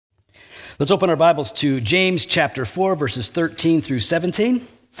Let's open our Bibles to James chapter 4, verses 13 through 17.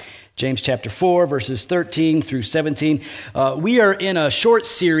 James chapter 4, verses 13 through 17. We are in a short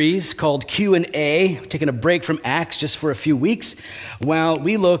series called Q&A, taking a break from Acts just for a few weeks, while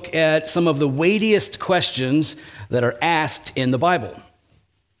we look at some of the weightiest questions that are asked in the Bible.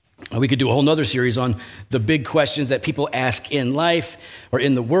 We could do a whole nother series on the big questions that people ask in life or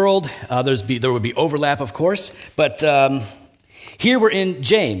in the world. There would be overlap, of course, but here we're in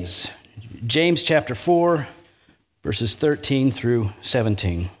James chapter 4, verses 13 through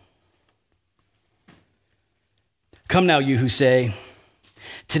 17. Come now, you who say,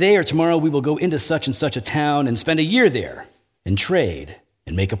 today or tomorrow we will go into such and such a town and spend a year there and trade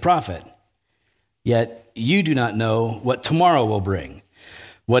and make a profit. Yet you do not know what tomorrow will bring.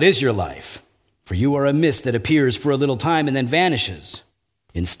 What is your life? For you are a mist that appears for a little time and then vanishes.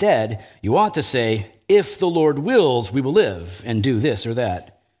 Instead, you ought to say, if the Lord wills, we will live and do this or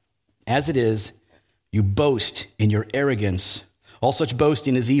that. As it is, you boast in your arrogance. All such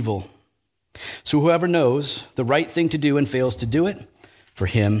boasting is evil. So whoever knows the right thing to do and fails to do it, for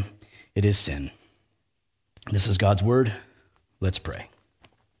him it is sin. This is God's word. Let's pray.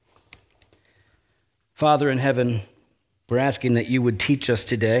 Father in heaven, we're asking that you would teach us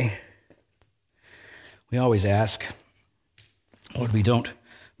today. We always ask. Lord, we don't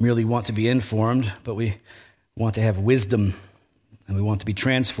merely want to be informed, but we want to have wisdom and we want to be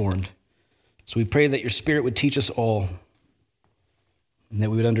transformed. So we pray that your Spirit would teach us all and that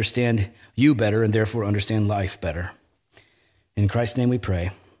we would understand you better and therefore understand life better. In Christ's name we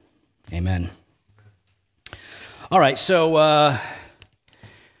pray. Amen. All right, so I'm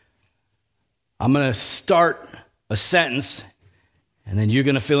going to start a sentence and then you're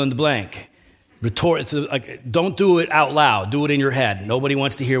going to fill in the blank. Don't do it out loud. Do it in your head. Nobody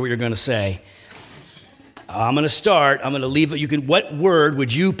wants to hear what you're going to say. I'm going to start. I'm going to leave it. What word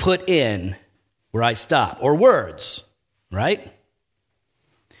would you put in where I stop? Or words, right?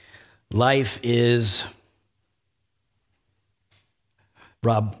 Life is,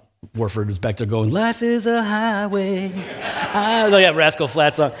 Rob Warford was back there going, life is a highway. Oh yeah, Rascal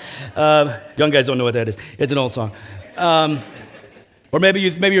Flatts song. Young guys don't know what that is. It's an old song. Or maybe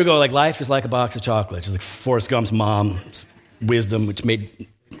you're going like, life is like a box of chocolates. It's like Forrest Gump's mom's wisdom, which made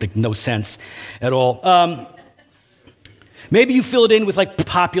no sense at all. Maybe you fill it in with like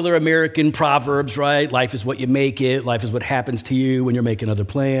popular American proverbs, right? Life is what you make it. Life is what happens to you when you're making other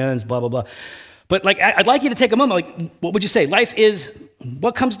plans, blah, blah, blah. But like, I'd like you to take a moment. Like, what would you say? Life is,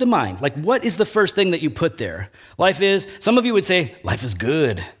 what comes to mind? Like, what is the first thing that you put there? Life is, some of you would say, life is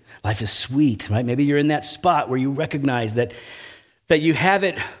good. Life is sweet, right? Maybe you're in that spot where you recognize that you have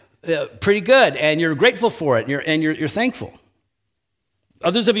it pretty good and you're grateful for it and you're thankful.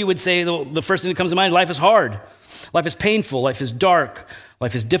 Others of you would say the first thing that comes to mind, life is hard. Life is painful. Life is dark.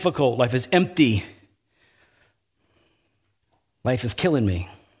 Life is difficult. Life is empty. Life is killing me.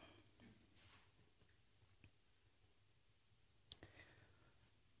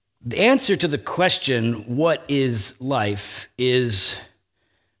 The answer to the question, what is life, is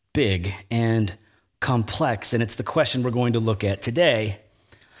big and complex, and it's the question we're going to look at today.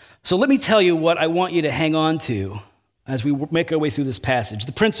 So let me tell you what I want you to hang on to as we make our way through this passage,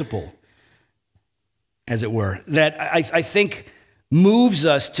 the principle, as it were, that I think moves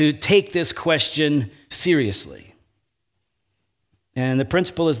us to take this question seriously. And the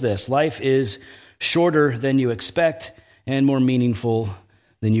principle is this: life is shorter than you expect and more meaningful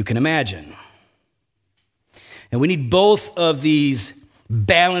than you can imagine. And we need both of these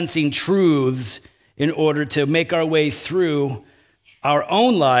balancing truths in order to make our way through our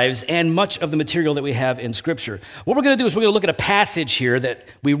own lives and much of the material that we have in Scripture. What we're going to do is we're going to look at a passage here that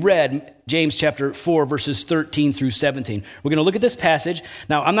we read, James chapter 4, verses 13 through 17. We're going to look at this passage.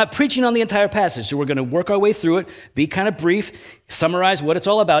 Now, I'm not preaching on the entire passage, so we're going to work our way through it, be kind of brief, summarize what it's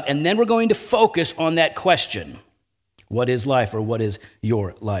all about, and then we're going to focus on that question. What is life, or what is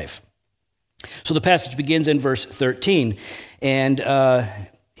your life? So the passage begins in verse 13, and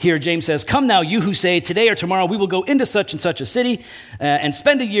here James says, come now, you who say, today or tomorrow we will go into such and such a city and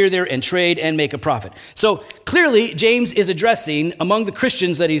spend a year there and trade and make a profit. So clearly, James is addressing, among the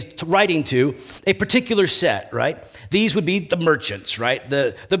Christians that he's writing to, a particular set, right? These would be the merchants, right?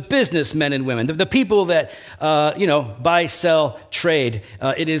 The businessmen and women, the people that, buy, sell, trade.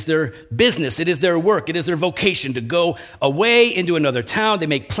 It is their business. It is their work. It is their vocation to go away into another town. They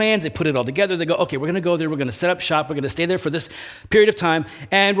make plans. They put it all together. They go, okay, we're going to go there. We're going to set up shop. We're going to stay there for this period of time.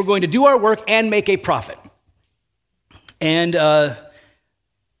 And we're going to do our work and make a profit. And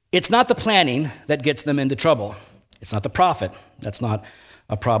it's not the planning that gets them into trouble. It's not the profit. That's not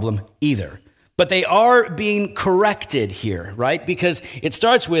a problem either. But they are being corrected here, right? Because it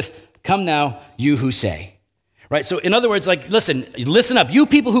starts with Come now, you who say. Right? So in other words, like, listen up. You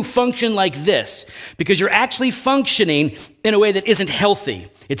people who function like this, because you're actually functioning in a way that isn't healthy.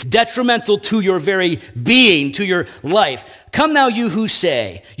 It's detrimental to your very being, to your life. Come now, you who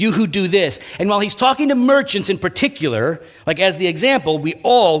say, you who do this. And while he's talking to merchants in particular, like as the example, we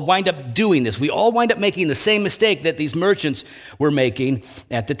all wind up doing this. We all wind up making the same mistake that these merchants were making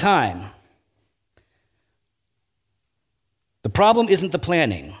at the time. The problem isn't the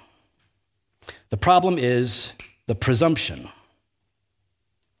planning. The problem is the presumption.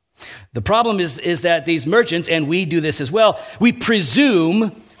 The problem is that these merchants, and we do this as well, we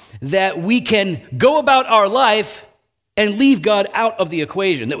presume that we can go about our life and leave God out of the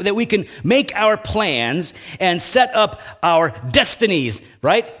equation, that we can make our plans and set up our destinies,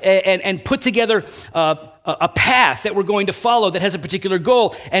 right? And put together a path that we're going to follow that has a particular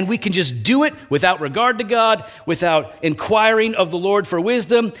goal, and we can just do it without regard to God, without inquiring of the Lord for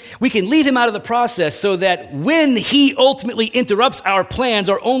wisdom. We can leave him out of the process so that when he ultimately interrupts our plans,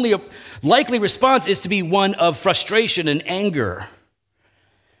 our only likely response is to be one of frustration and anger.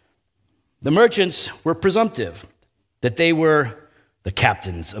 The merchants were presumptive, that they were the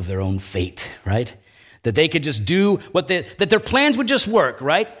captains of their own fate, right? That they could just do that their plans would just work,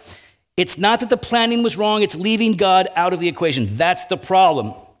 right? It's not that the planning was wrong, it's leaving God out of the equation. That's the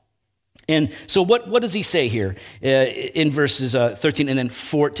problem. And so what does he say here in verses 13 and then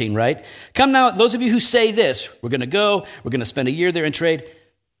 14, right? Come now, those of you who say this, we're going to go, we're going to spend a year there and trade.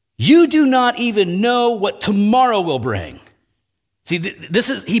 You do not even know what tomorrow will bring. See,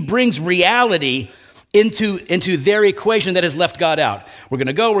 he brings reality into their equation that has left God out. We're going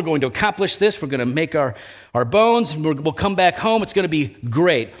to go, we're going to accomplish this, we're going to make our bones, and we'll come back home, it's going to be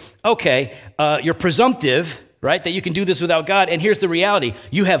great. Okay, you're presumptive, right, that you can do this without God, and here's the reality.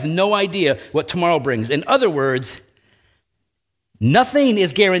 You have no idea what tomorrow brings. In other words, nothing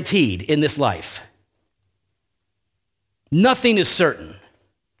is guaranteed in this life. Nothing is certain.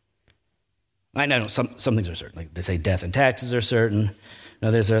 I know some things are certain. Like they say death and taxes are certain.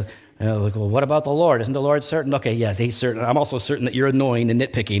 No, there's like, well, what about the Lord? Isn't the Lord certain? Okay, yes, he's certain. I'm also certain that you're annoying and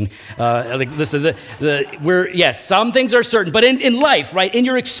nitpicking. Yes, some things are certain, but in life, right, in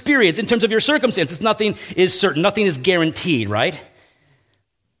your experience, in terms of your circumstances, nothing is certain. Nothing is guaranteed, right?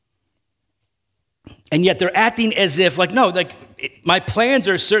 And yet they're acting as if, my plans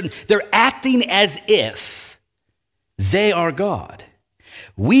are certain. They're acting as if they are God.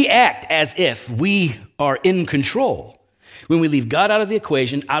 We act as if we are in control when we leave God out of the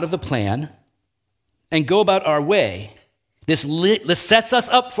equation, out of the plan, and go about our way. This sets us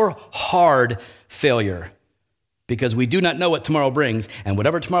up for hard failure because we do not know what tomorrow brings, and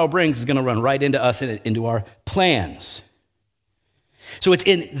whatever tomorrow brings is going to run right into us and into our plans. So it's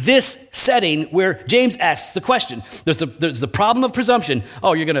in this setting where James asks the question. There's the problem of presumption.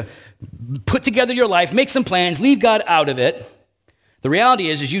 Oh, you're going to put together your life, make some plans, leave God out of it. The reality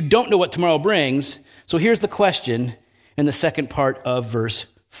is you don't know what tomorrow brings. So here's the question in the second part of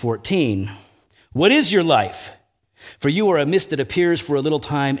verse 14. What is your life? For you are a mist that appears for a little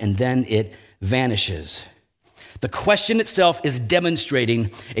time and then it vanishes. The question itself is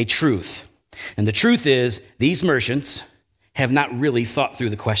demonstrating a truth. And the truth is these merchants have not really thought through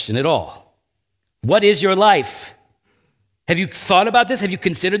the question at all. What is your life? Have you thought about this? Have you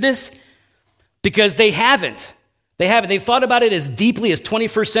considered this? Because they haven't. They've thought about it as deeply as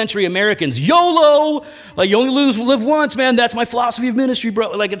 21st century Americans. YOLO! Like, you only live once, man. That's my philosophy of ministry,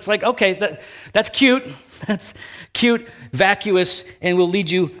 bro. Okay, that's cute. That's cute, vacuous, and will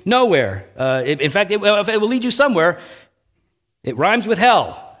lead you nowhere. In fact, it will lead you somewhere. It rhymes with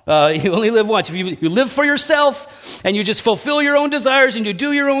hell. You only live once. If you live for yourself and you just fulfill your own desires and you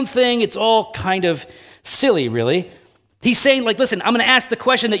do your own thing, it's all kind of silly, really. He's saying, listen, I'm going to ask the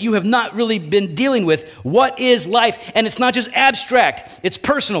question that you have not really been dealing with. What is life? And it's not just abstract. It's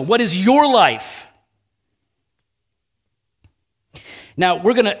personal. What is your life? Now,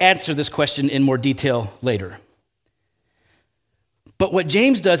 we're going to answer this question in more detail later. But what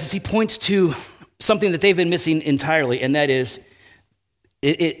James does is he points to something that they've been missing entirely, and that is,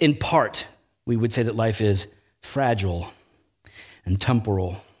 in part, we would say that life is fragile and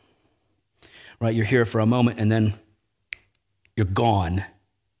temporal. Right? You're here for a moment, and then you're gone.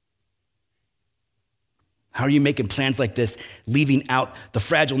 How are you making plans like this, leaving out the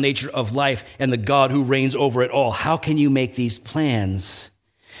fragile nature of life and the God who reigns over it all? How can you make these plans?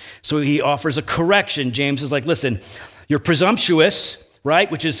 So he offers a correction. James is like, listen, you're presumptuous,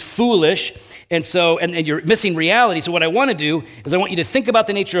 right, which is foolish, and you're missing reality. So what I want to do is I want you to think about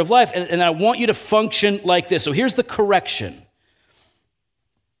the nature of life, and I want you to function like this. So here's the correction.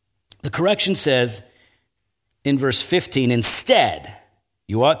 The correction says, in verse 15, instead,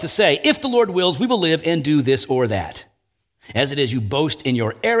 You ought to say, if the Lord wills, we will live and do this or that. As it is, you boast in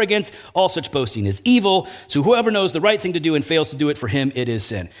your arrogance. All such boasting is evil. So whoever knows the right thing to do and fails to do it, for him it is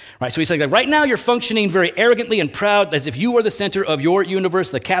sin. Right? So he's saying that right now you're functioning very arrogantly and proud, as if you are the center of your universe,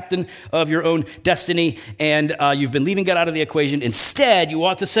 the captain of your own destiny, and you've been leaving God out of the equation. Instead, you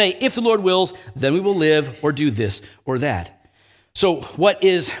ought to say, if the Lord wills, then we will live or do this or that. So what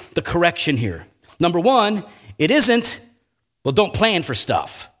is the correction here? Number one, it isn't, well, don't plan for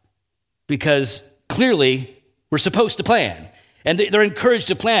stuff, because clearly we're supposed to plan, and they're encouraged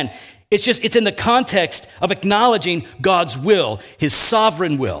to plan. It's in the context of acknowledging God's will, his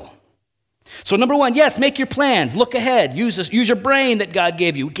sovereign will. So number one, yes, make your plans. Look ahead. Use your brain that God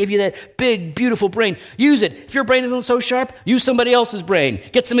gave you. He gave you that big, beautiful brain. Use it. If your brain isn't so sharp, use somebody else's brain.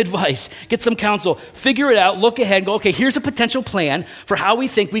 Get some advice. Get some counsel. Figure it out. Look ahead and go, okay, here's a potential plan for how we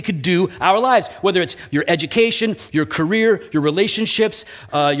think we could do our lives, whether it's your education, your career, your relationships,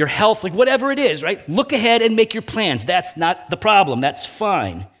 your health, like whatever it is, right? Look ahead and make your plans. That's not the problem. That's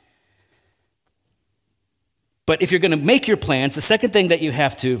fine. But if you're going to make your plans, the second thing that you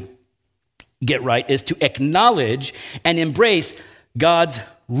have to get right is to acknowledge and embrace God's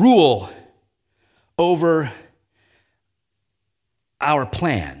rule over our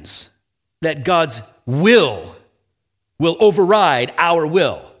plans. That God's will override our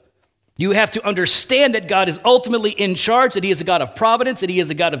will. You have to understand that God is ultimately in charge, that he is a God of providence, that he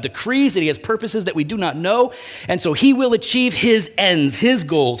is a God of decrees, that he has purposes that we do not know, and so he will achieve his ends, his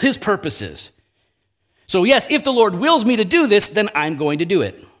goals, his purposes. So yes, if the Lord wills me to do this, then I'm going to do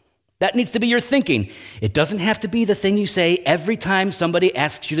it. That needs to be your thinking. It doesn't have to be the thing you say every time somebody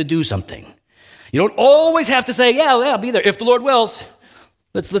asks you to do something. You don't always have to say, yeah, I'll be there. If the Lord wills,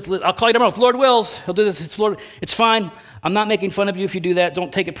 I'll call you tomorrow. If the Lord wills, he'll do this. It's fine. I'm not making fun of you if you do that.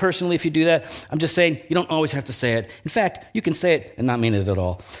 Don't take it personally if you do that. I'm just saying you don't always have to say it. In fact, you can say it and not mean it at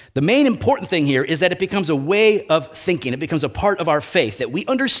all. The main important thing here is that it becomes a way of thinking. It becomes a part of our faith, that we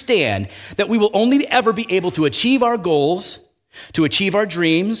understand that we will only ever be able to achieve our goals, to achieve our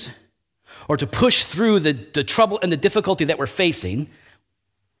dreams, or to push through the trouble and the difficulty that we're facing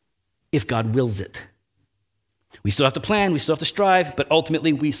if God wills it. We still have to plan, we still have to strive, but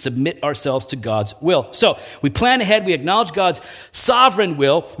ultimately we submit ourselves to God's will. So we plan ahead, we acknowledge God's sovereign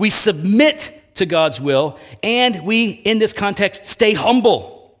will, we submit to God's will, and we, in this context, stay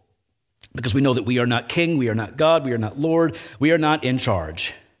humble because we know that we are not king, we are not God, we are not Lord, we are not in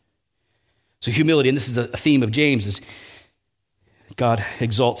charge. So humility, and this is a theme of James, is God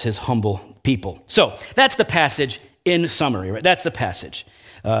exalts his humble people. So that's the passage in summary, right? That's the passage.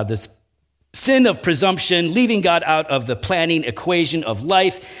 This sin of presumption, leaving God out of the planning equation of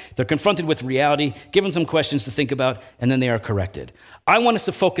life. They're confronted with reality, given some questions to think about, and then they are corrected. I want us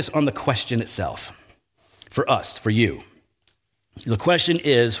to focus on the question itself. For us, for you. The question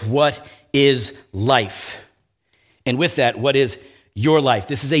is, what is life? And with that, what is your life?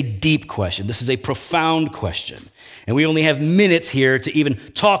 This is a deep question. This is a profound question. And we only have minutes here to even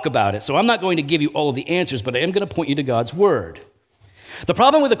talk about it. So I'm not going to give you all of the answers, but I am going to point you to God's word. The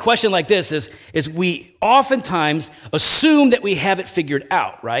problem with a question like this is we oftentimes assume that we have it figured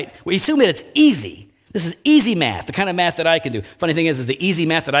out, right? We assume that it's easy. This is easy math, the kind of math that I can do. Funny thing is the easy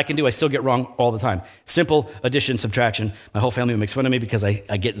math that I can do, I still get wrong all the time. Simple addition, subtraction. My whole family makes fun of me because I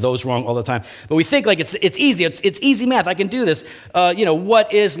get those wrong all the time. But we think like it's easy. It's easy math. I can do this.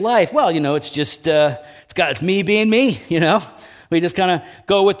 What is life? Well, it's just it's me being me. We just kind of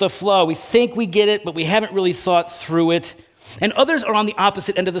go with the flow. We think we get it, but we haven't really thought through it. And others are on the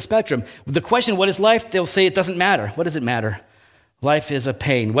opposite end of the spectrum. The question, what is life? They'll say it doesn't matter. What does it matter? Life is a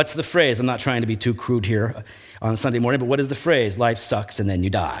pain. What's the phrase? I'm not trying to be too crude here on Sunday morning, but what is the phrase? Life sucks and then you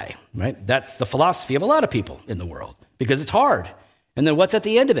die, right? That's the philosophy of a lot of people in the world because it's hard. And then what's at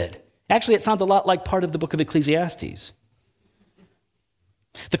the end of it? Actually, it sounds a lot like part of the book of Ecclesiastes.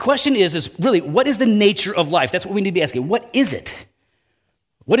 The question is really, what is the nature of life? That's what we need to be asking. What is it?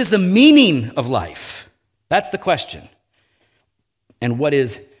 What is the meaning of life? That's the question. And what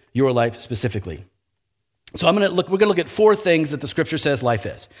is your life specifically? So we're going to look at four things that the scripture says life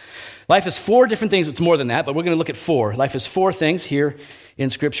is. Life is four different things. It's more than that, but we're going to look at four. Life is four things here in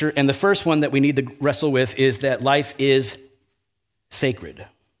scripture. And the first one that we need to wrestle with is that life is sacred.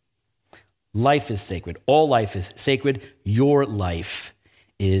 Life is sacred. All life is sacred. Your life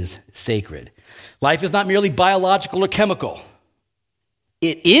is sacred. Life is not merely biological or chemical.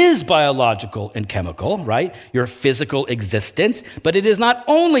 It is biological and chemical, right? Your physical existence, but it is not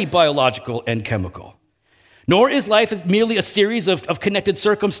only biological and chemical. Nor is life merely a series of connected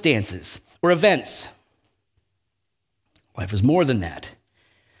circumstances or events. Life is more than that.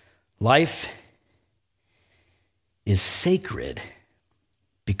 Life is sacred.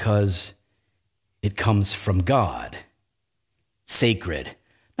 because it comes from God. Sacred.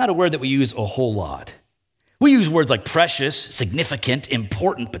 Not a word that we use a whole lot. We use words like precious, significant,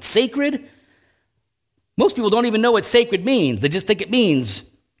 important, but sacred? Most people don't even know what sacred means. They just think it means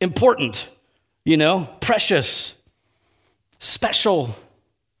important, precious, special.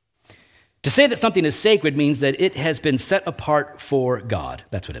 To say that something is sacred means that it has been set apart for God.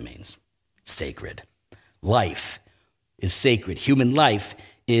 That's what it means. Sacred. Life is sacred. Human life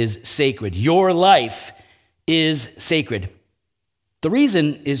is sacred. Your life is sacred. The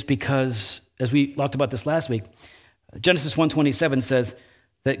reason is because, as we talked about this last week, Genesis 1:27 says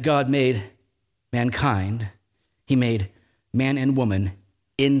that God made mankind. He made man and woman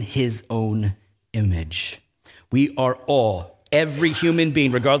in his own image. We are all, every human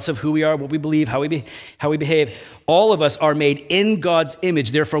being, regardless of who we are, what we believe, how we behave, all of us are made in God's image.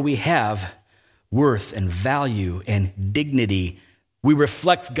 Therefore, we have worth and value and dignity. We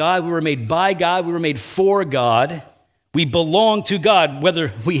reflect God. We were made by God. We were made for God. We belong to God,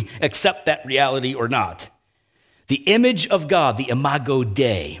 whether we accept that reality or not. The image of God, the imago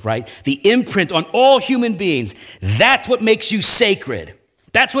Dei, right? The imprint on all human beings, that's what makes you sacred.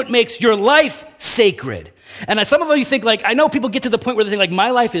 That's what makes your life sacred. And some of you think I know people get to the point where they think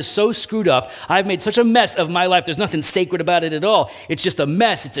my life is so screwed up. I've made such a mess of my life. There's nothing sacred about it at all. It's just a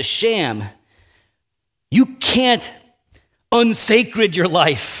mess. It's a sham. You can't unsacred your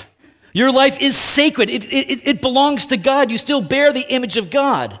life. Your life is sacred. It belongs to God. You still bear the image of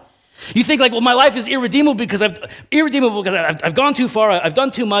God. You think my life is irredeemable because I've gone too far. I've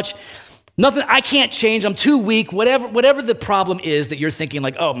done too much. Nothing, I can't change. I'm too weak. Whatever the problem is that you're thinking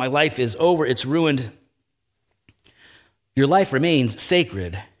oh, my life is over. It's ruined. Your life remains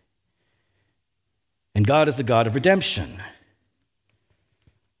sacred. And God is the God of redemption.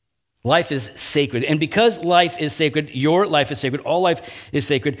 Life is sacred. And because life is sacred, your life is sacred, all life is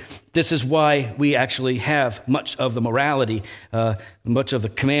sacred, this is why we actually have much of the morality, much of the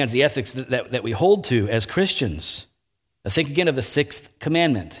commands, the ethics that we hold to as Christians. Think again of the sixth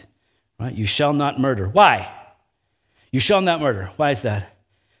commandment, right? You shall not murder. Why? You shall not murder. Why is that?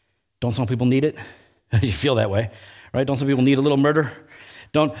 Don't some people need it? You feel that way, right? Don't some people need a little murder?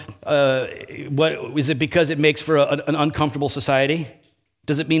 What is it because it makes for an uncomfortable society?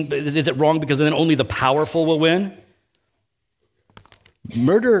 Is it wrong because then only the powerful will win?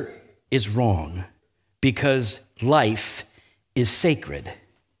 Murder is wrong because life is sacred.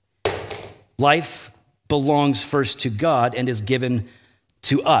 Life belongs first to God and is given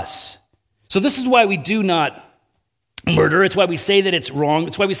to us. So this is why we do not murder. It's why we say that it's wrong.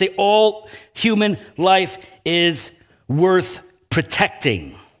 It's why we say all human life is worth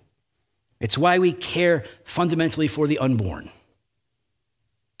protecting. It's why we care fundamentally for the unborn.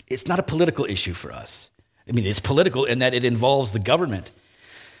 It's not a political issue for us. It's political in that it involves the government.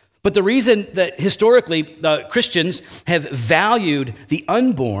 But the reason that historically Christians have valued the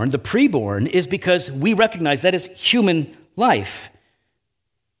unborn, the preborn, is because we recognize that is human life.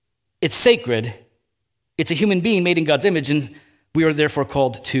 It's sacred. It's a human being made in God's image, and we are therefore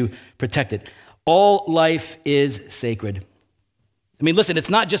called to protect it. All life is sacred. Listen, it's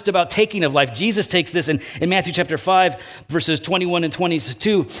not just about taking of life. Jesus takes this in Matthew chapter 5, verses 21 and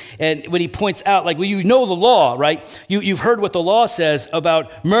 22, and when he points out, you know the law, right? You've heard what the law says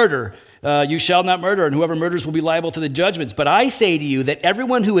about murder. You shall not murder, and whoever murders will be liable to the judgments. But I say to you that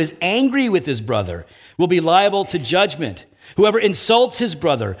everyone who is angry with his brother will be liable to judgment. Whoever insults his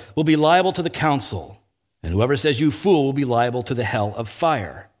brother will be liable to the council, and whoever says you fool will be liable to the hell of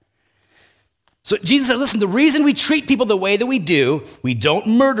fire. So Jesus says, listen, the reason we treat people the way that we do, we don't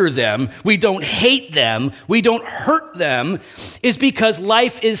murder them, we don't hate them, we don't hurt them, is because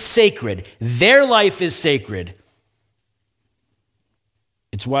life is sacred. Their life is sacred.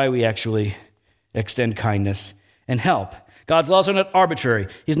 It's why we actually extend kindness and help. God's laws are not arbitrary.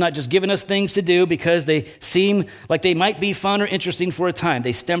 He's not just giving us things to do because they seem like they might be fun or interesting for a time.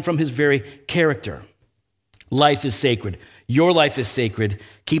 They stem from his very character. Life is sacred. Your life is sacred.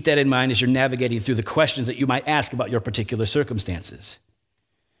 Keep that in mind as you're navigating through the questions that you might ask about your particular circumstances.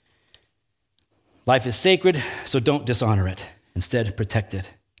 Life is sacred, so don't dishonor it. Instead, protect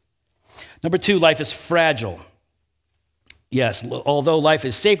it. Number 2, life is fragile. Yes, although life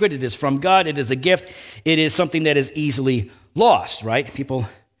is sacred, it is from God, it is a gift, it is something that is easily lost, right? People,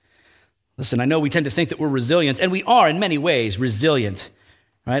 listen, I know we tend to think that we're resilient, and we are in many ways resilient,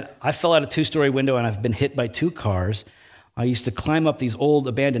 right? I fell out a 2-story window and I've been hit by 2 cars. I used to climb up these old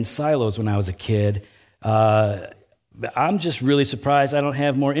abandoned silos when I was a kid. I'm just really surprised I don't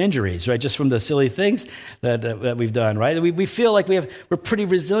have more injuries, right? Just from the silly things that we've done, right? We feel like we're pretty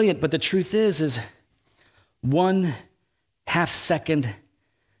resilient, but the truth is 1 half second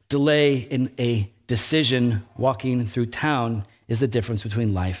delay in a decision walking through town is the difference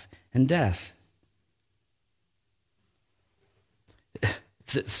between life and death.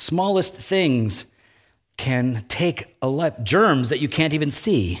 The smallest things can take a life. Germs that you can't even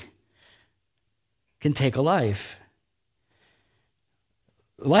see can take a life.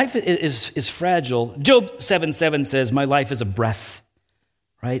 Life is fragile. Job 7:7 says, my life is a breath,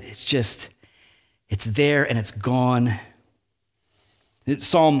 right? It's there and it's gone.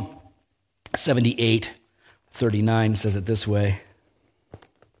 Psalm 78:39 says it this way.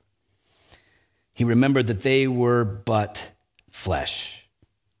 He remembered that they were but flesh,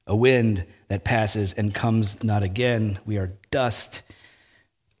 a wind that passes and comes not again. We are dust.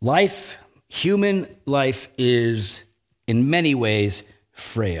 Human life is in many ways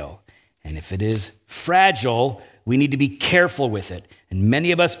frail. And if it is fragile, we need to be careful with it. And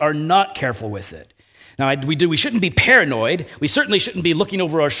many of us are not careful with it. Now, we shouldn't be paranoid. We certainly shouldn't be looking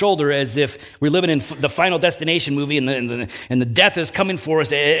over our shoulder as if we're living in the Final Destination movie and the death is coming for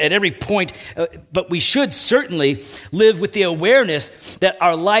us at every point. But we should certainly live with the awareness that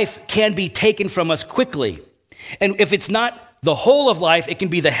our life can be taken from us quickly. And if it's not the whole of life, it can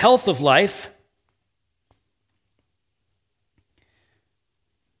be the health of life.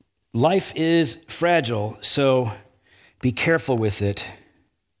 Life is fragile, so be careful with it.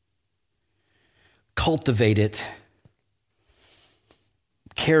 Cultivate it.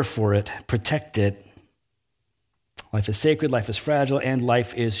 Care for it. Protect it. Life is sacred, life is fragile, and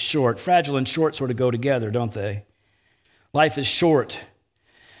life is short. Fragile and short sort of go together, don't they? Life is short.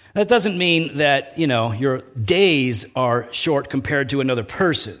 That doesn't mean that, your days are short compared to another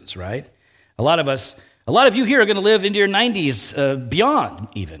person's, right? A lot of you here are going to live into your 90s, beyond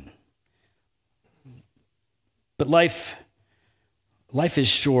even. But life is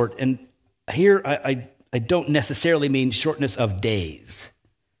short, and here I don't necessarily mean shortness of days,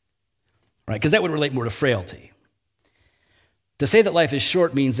 right? Because that would relate more to frailty. To say that life is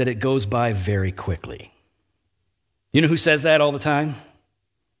short means that it goes by very quickly. You know who says that all the time?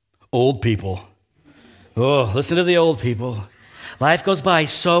 Old people. Oh, listen to the old people. Life goes by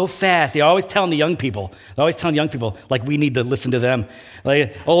so fast. They're always telling the young people, like we need to listen to them.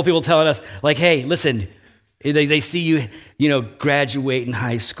 Like old people telling us, like, hey, listen, they see you, graduating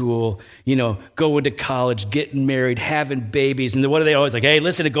high school, going to college, getting married, having babies. And what are they always like? Hey,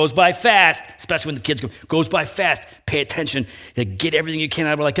 listen, it goes by fast, especially when the kids goes by fast. Pay attention. Get everything you can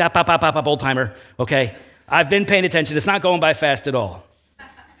out of it. Like, pop, old timer. Okay, I've been paying attention. It's not going by fast at all.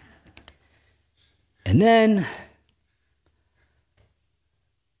 And then,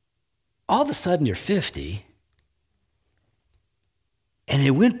 all of a sudden, you're 50, and it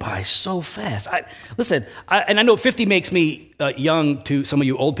went by so fast. I know 50 makes me young to some of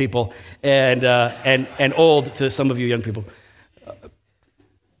you old people, and old to some of you young people.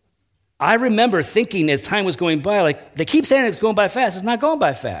 I remember thinking as time was going by, like, they keep saying it's going by fast. It's not going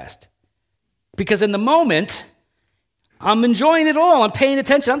by fast. Because in the moment, I'm enjoying it all. I'm paying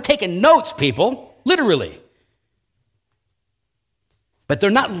attention. I'm taking notes, people. Literally. But they're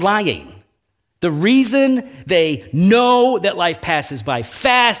not lying. The reason they know that life passes by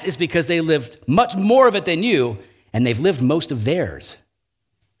fast is because they lived much more of it than you, and they've lived most of theirs.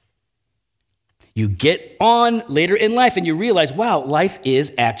 You get on later in life and you realize, wow, life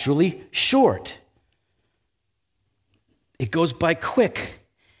is actually short. It goes by quick.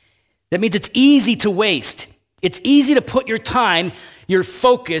 That means it's easy to waste. It's easy to put your time, your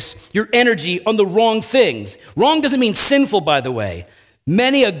focus, your energy on the wrong things. Wrong doesn't mean sinful, by the way.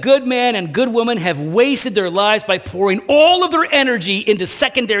 Many a good man and good woman have wasted their lives by pouring all of their energy into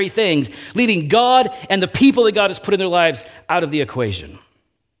secondary things, leaving God and the people that God has put in their lives out of the equation.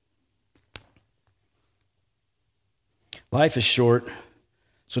 Life is short,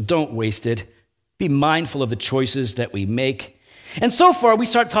 so don't waste it. Be mindful of the choices that we make. And so far, we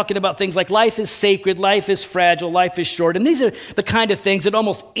start talking about things like life is sacred, life is fragile, life is short. And these are the kind of things that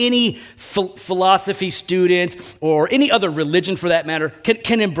almost any philosophy student or any other religion, for that matter,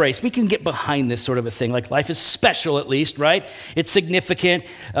 can embrace. We can get behind this sort of a thing. Like life is special, at least, right? It's significant.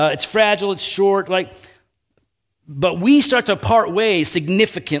 It's fragile. It's short. But we start to part ways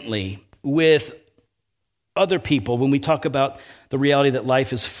significantly with other people when we talk about the reality that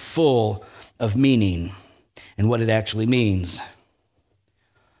life is full of meaning and what it actually means.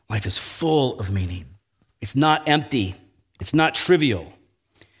 Life is full of meaning. It's not empty. It's not trivial.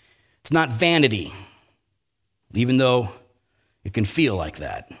 It's not vanity, even though it can feel like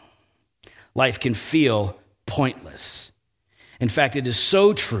that. Life can feel pointless. In fact, it is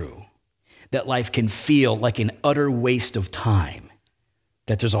so true that life can feel like an utter waste of time,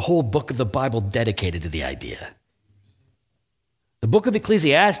 that there's a whole book of the Bible dedicated to the idea. The book of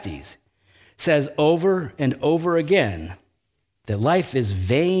Ecclesiastes says over and over again that life is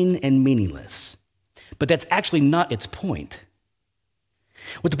vain and meaningless. But that's actually not its point.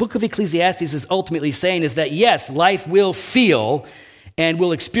 What the book of Ecclesiastes is ultimately saying is that yes, life will feel and will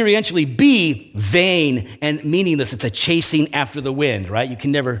experientially be vain and meaningless. It's a chasing after the wind, right? You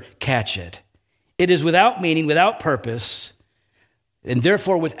can never catch it. It is without meaning, without purpose, and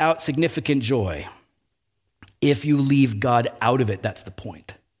therefore without significant joy. If you leave God out of it, that's the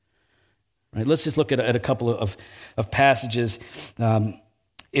point. Right? Let's just look at a couple of passages,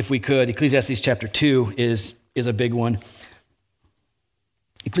 if we could. Ecclesiastes chapter 2 is a big one.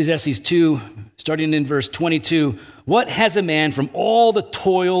 Ecclesiastes 2, starting in verse 22, what has a man from all the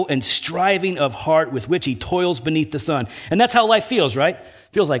toil and striving of heart with which he toils beneath the sun? And that's how life feels, right?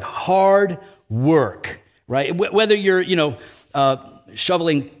 Feels like hard work, right? Whether you're,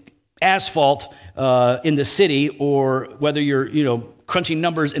 shoveling asphalt in the city, or whether you're, crunching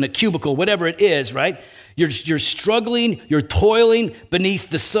numbers in a cubicle, whatever it is, right? You're struggling, you're toiling beneath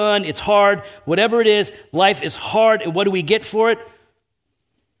the sun. It's hard. Whatever it is, life is hard. And what do we get for it?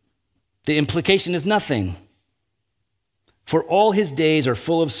 The implication is nothing. For all his days are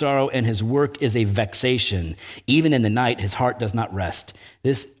full of sorrow, and his work is a vexation. Even in the night, his heart does not rest.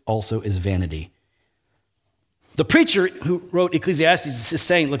 This also is vanity. The preacher who wrote Ecclesiastes is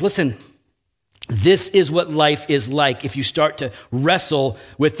saying, look, listen, this is what life is like if you start to wrestle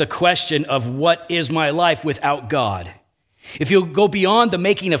with the question of what is my life without God. If you go beyond the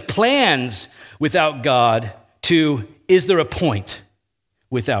making of plans without God to, is there a point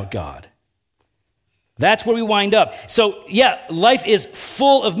without God? That's where we wind up. So, yeah, life is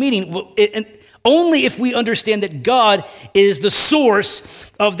full of meaning, and only if we understand that God is the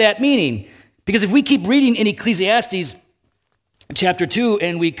source of that meaning. Because if we keep reading in Ecclesiastes chapter 2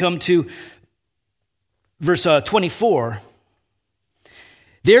 and we come to verse 24,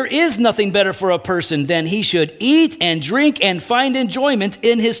 there is nothing better for a person than he should eat and drink and find enjoyment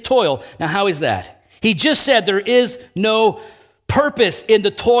in his toil. Now, how is that? He just said there is no purpose in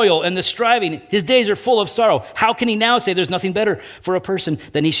the toil and the striving. His days are full of sorrow. How can he now say there's nothing better for a person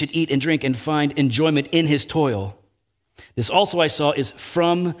than he should eat and drink and find enjoyment in his toil? This also I saw is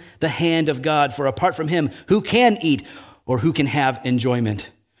from the hand of God, for apart from him, who can eat or who can have enjoyment?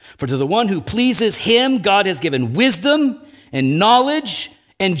 For to the one who pleases him, God has given wisdom and knowledge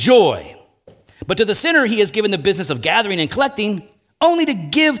and joy. But to the sinner, he has given the business of gathering and collecting, only to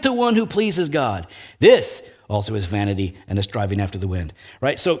give to one who pleases God. This also is vanity and a striving after the wind,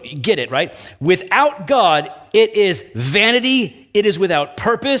 right? So you get it, right? Without God, it is vanity, it is without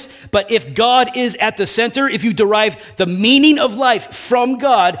purpose. But if God is at the center, if you derive the meaning of life from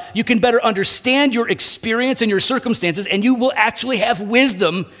God, you can better understand your experience and your circumstances, and you will actually have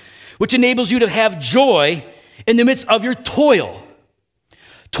wisdom, which enables you to have joy in the midst of your toil.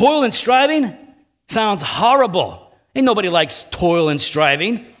 Toil and striving sounds horrible. Ain't nobody likes toil and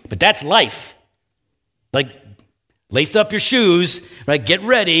striving, but that's life. Like, lace up your shoes, right? Get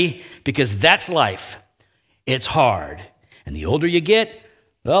ready, because that's life. It's hard. And the older you get,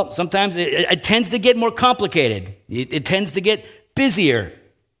 well, sometimes it tends to get more complicated. It tends to get busier.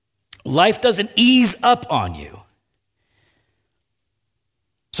 Life doesn't ease up on you.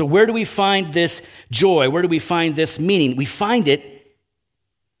 So where do we find this joy? Where do we find this meaning? We find it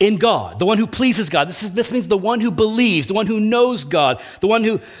in God, the one who pleases God. This means the one who believes, the one who knows God, the one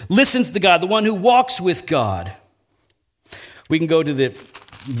who listens to God, the one who walks with God. We can go to the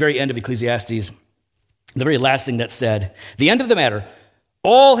very end of Ecclesiastes, the very last thing that's said. The end of the matter,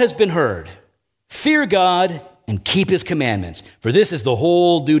 all has been heard. Fear God and keep his commandments, for this is the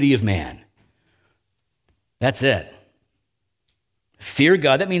whole duty of man. That's it. Fear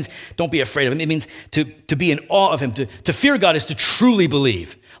God, that means don't be afraid of him. It means to be in awe of him. To fear God is to truly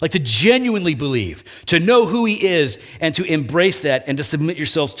believe, like to genuinely believe, to know who he is and to embrace that and to submit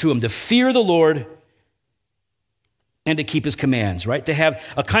yourselves to him, to fear the Lord and to keep his commands, right? To have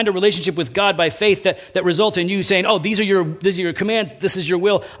a kind of relationship with God by faith that results in you saying, oh, these are your commands, this is your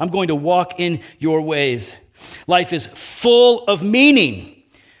will, I'm going to walk in your ways. Life is full of meaning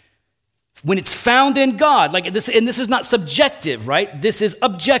when it's found in God. Like this, and this is not subjective, right? This is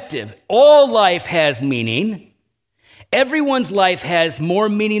objective. All life has meaning. Everyone's life has more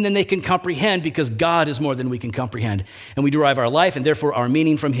meaning than they can comprehend because God is more than we can comprehend. And we derive our life and therefore our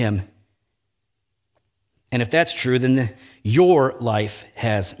meaning from him. And if that's true, then your life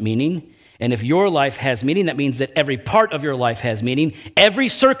has meaning. And if your life has meaning, that means that every part of your life has meaning. Every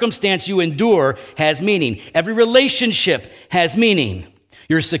circumstance you endure has meaning. Every relationship has meaning.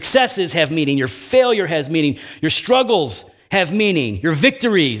 Your successes have meaning. Your failure has meaning. Your struggles have meaning. Your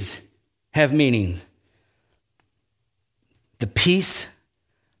victories have meaning. The peace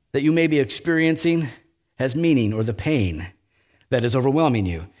that you may be experiencing has meaning, or the pain that is overwhelming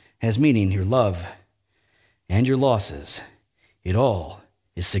you has meaning. Your love and your losses, it all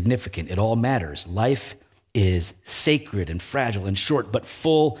is significant. It all matters. Life is sacred and fragile and short, but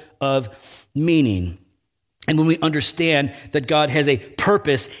full of meaning. And when we understand that God has a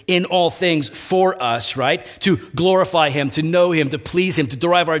purpose in all things for us, right? To glorify him, to know him, to please him, to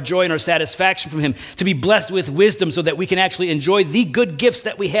derive our joy and our satisfaction from him, to be blessed with wisdom so that we can actually enjoy the good gifts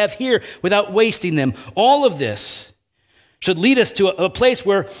that we have here without wasting them. All of this should lead us to a place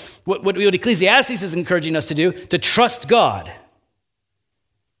where what Ecclesiastes is encouraging us to do, to trust God.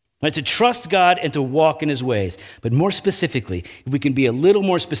 Right? To trust God and to walk in his ways. But more specifically, if we can be a little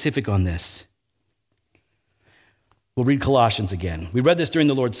more specific on this, we'll read Colossians again. We read this during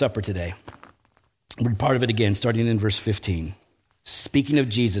the Lord's Supper today. We'll read part of it again, starting in verse 15. Speaking of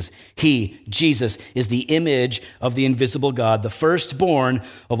Jesus, he, Jesus, is the image of the invisible God, the firstborn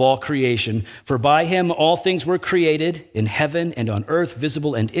of all creation. For by him all things were created in heaven and on earth,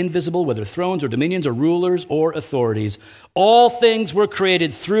 visible and invisible, whether thrones or dominions or rulers or authorities. All things were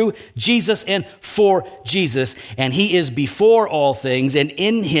created through Jesus and for Jesus, and he is before all things, and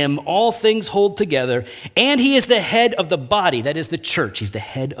in him all things hold together. And he is the head of the body, that is the church. He's the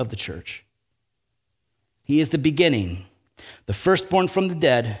head of the church. He is the beginning, the firstborn from the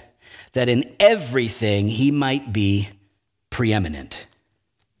dead, that in everything he might be preeminent.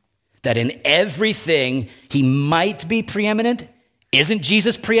 That in everything he might be preeminent. Isn't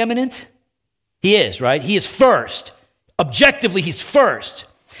Jesus preeminent? He is, right? He is first. Objectively, he's first.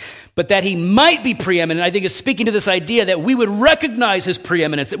 But that he might be preeminent, I think, is speaking to this idea that we would recognize his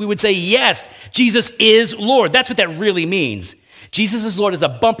preeminence, that we would say, yes, Jesus is Lord. That's what that really means. Jesus is Lord is a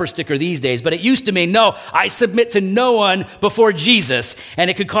bumper sticker these days, but it used to mean, no, I submit to no one before Jesus, and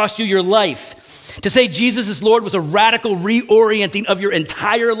it could cost you your life. To say Jesus is Lord was a radical reorienting of your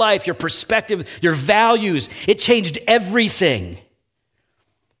entire life, your perspective, your values. It changed everything.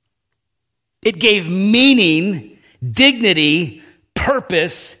 It gave meaning, dignity,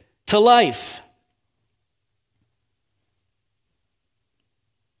 purpose to life.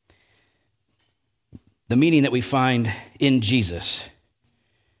 The meaning that we find in Jesus.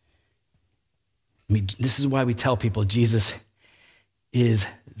 I mean, this is why we tell people Jesus is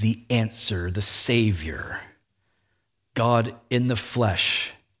the answer, the Savior, God in the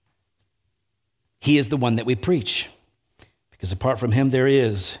flesh. He is the one that we preach, because apart from him, there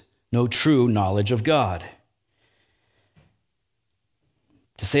is no true knowledge of God.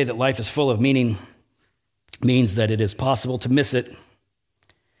 To say that life is full of meaning means that it is possible to miss it,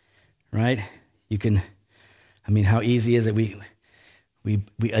 right? You can, how easy is it? We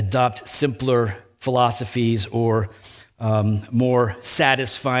adopt simpler philosophies or more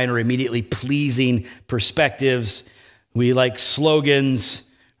satisfying or immediately pleasing perspectives. We like slogans,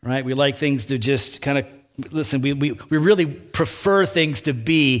 right? We like things to just kind of, listen, we really prefer things to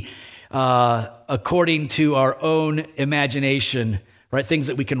be according to our own imagination, right? Things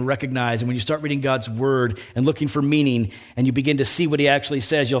that we can recognize. And when you start reading God's word and looking for meaning and you begin to see what he actually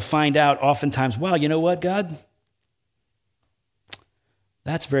says, you'll find out oftentimes, wow, you know what, God?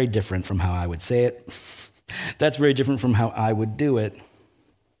 That's very different from how I would say it. That's very different from how I would do it.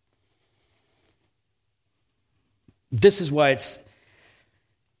 This is why it's,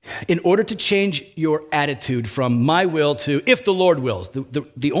 in order to change your attitude from my will to if the Lord wills,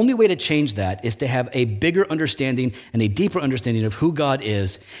 the only way to change that is to have a bigger understanding and a deeper understanding of who God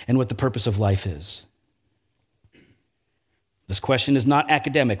is and what the purpose of life is. This question is not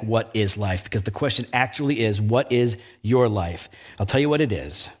academic, what is life? Because the question actually is, what is your life? I'll tell you what it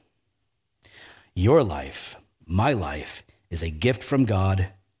is. Your life, my life, is a gift from God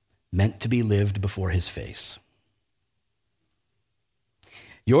meant to be lived before his face.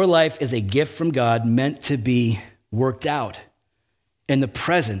 Your life is a gift from God meant to be worked out in the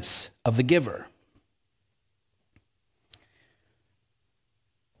presence of the giver.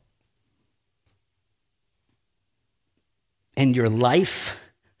 And your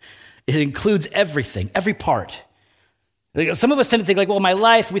life, it includes everything, every part. Some of us tend to think like, well, my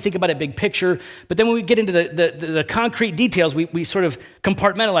life, we think about a big picture, but then when we get into the concrete details, we sort of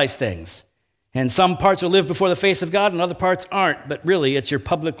compartmentalize things. And some parts are lived before the face of God and other parts aren't. But really, it's your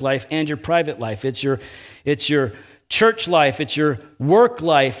public life and your private life. It's your church life. It's your work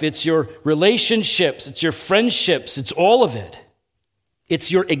life. It's your relationships. It's your friendships. It's all of it.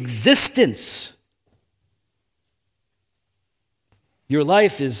 It's your existence. Your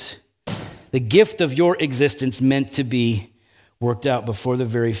life is the gift of your existence meant to be worked out before the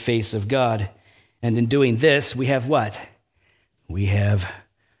very face of God. And in doing this, we have what? We have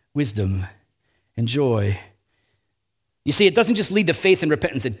wisdom and joy You see, it doesn't just lead to faith and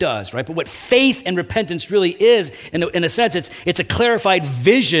repentance, it does, right? But what faith and repentance really is, in a sense, it's a clarified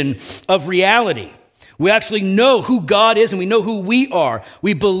vision of reality. We actually know who God is and we know who we are.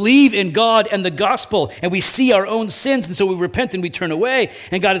 We believe in God and the gospel and we see our own sins, and so we repent and we turn away,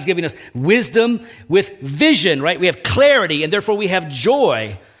 and God is giving us wisdom with vision, right? We have clarity, and therefore we have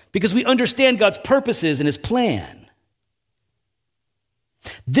joy because we understand God's purposes and his plan.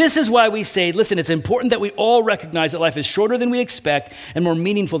 This is why we say, listen, it's important that we all recognize that life is shorter than we expect and more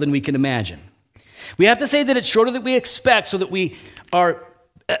meaningful than we can imagine. We have to say that it's shorter than we expect so that we are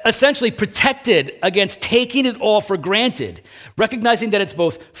essentially protected against taking it all for granted, recognizing that it's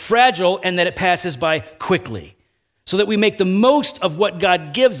both fragile and that it passes by quickly, so that we make the most of what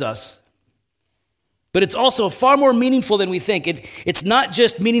God gives us. But it's also far more meaningful than we think. It's not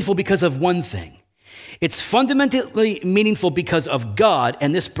just meaningful because of one thing. It's fundamentally meaningful because of God,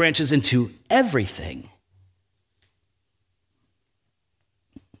 and this branches into everything.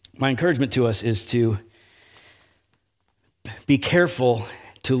 My encouragement to us is to be careful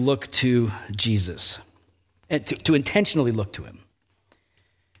to look to Jesus, and to intentionally look to him,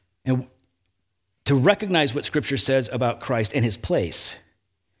 and to recognize what Scripture says about Christ and his place.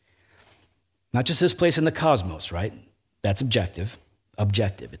 Not just his place in the cosmos, right? That's objective,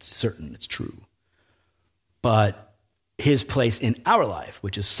 it's certain, it's true. But his place in our life,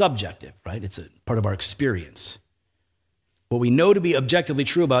 which is subjective, right? It's a part of our experience. What we know to be objectively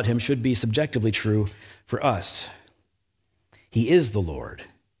true about him should be subjectively true for us. He is the Lord.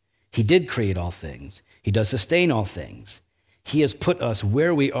 He did create all things. He does sustain all things. He has put us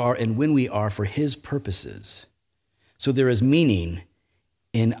where we are and when we are for his purposes. So there is meaning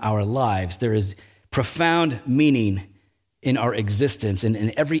in our lives. There is profound meaning in our existence, and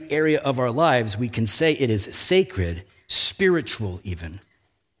in every area of our lives, we can say it is sacred, spiritual even.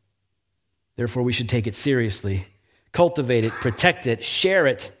 Therefore, we should take it seriously, cultivate it, protect it, share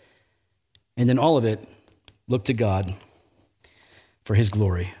it, and in all of it, look to God for his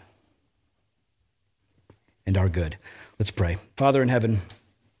glory and our good. Let's pray. Father in heaven,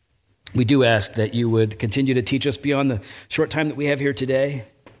 we do ask that you would continue to teach us beyond the short time that we have here today.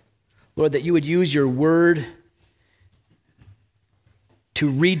 Lord, that you would use your word to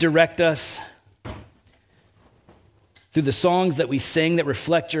redirect us through the songs that we sing that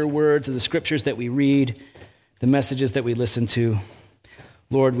reflect your word, through the scriptures that we read, the messages that we listen to.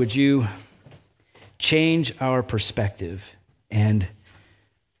 Lord, would you change our perspective and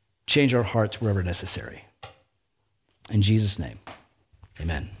change our hearts wherever necessary. In Jesus' name,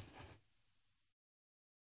 amen.